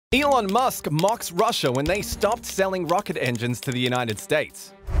Elon Musk mocks Russia when they stopped selling rocket engines to the United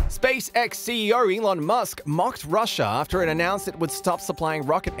States. SpaceX CEO Elon Musk mocked Russia after it announced it would stop supplying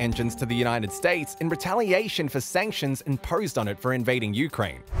rocket engines to the United States in retaliation for sanctions imposed on it for invading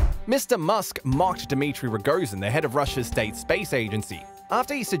Ukraine. Mr. Musk mocked Dmitry Rogozin, the head of Russia's state space agency,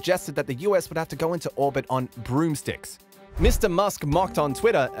 after he suggested that the US would have to go into orbit on broomsticks. Mr. Musk mocked on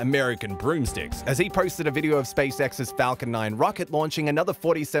Twitter American broomsticks as he posted a video of SpaceX's Falcon 9 rocket launching another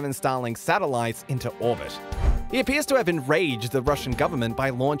 47 Starlink satellites into orbit. He appears to have enraged the Russian government by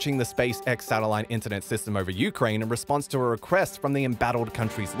launching the SpaceX satellite internet system over Ukraine in response to a request from the embattled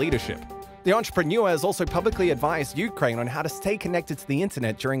country's leadership. The entrepreneur has also publicly advised Ukraine on how to stay connected to the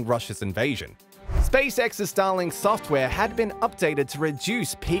internet during Russia's invasion. SpaceX's Starlink software had been updated to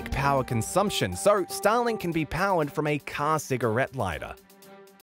reduce peak power consumption, so Starlink can be powered from a car cigarette lighter.